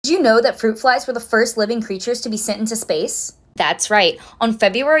Did you know that fruit flies were the first living creatures to be sent into space? That's right. On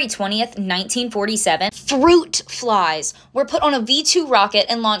February 20th, 1947, fruit flies were put on a V-2 rocket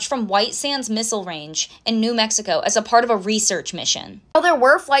and launched from White Sands Missile Range in New Mexico as a part of a research mission. While there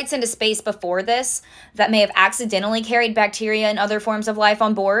were flights into space before this that may have accidentally carried bacteria and other forms of life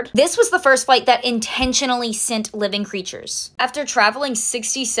on board, this was the first flight that intentionally sent living creatures. After traveling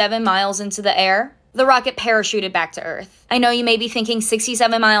 67 miles into the air, the rocket parachuted back to Earth. I know you may be thinking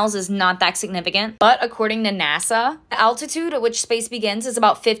 67 miles is not that significant, but according to NASA, the altitude at which space begins is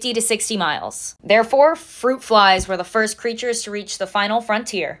about 50 to 60 miles. Therefore, fruit flies were the first creatures to reach the final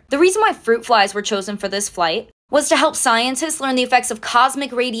frontier. The reason why fruit flies were chosen for this flight was to help scientists learn the effects of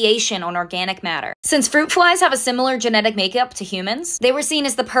cosmic radiation on organic matter. Since fruit flies have a similar genetic makeup to humans, they were seen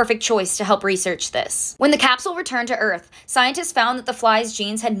as the perfect choice to help research this. When the capsule returned to Earth, scientists found that the fly's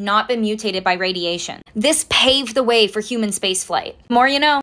genes had not been mutated by radiation. This paved the way for human spaceflight. The more you know.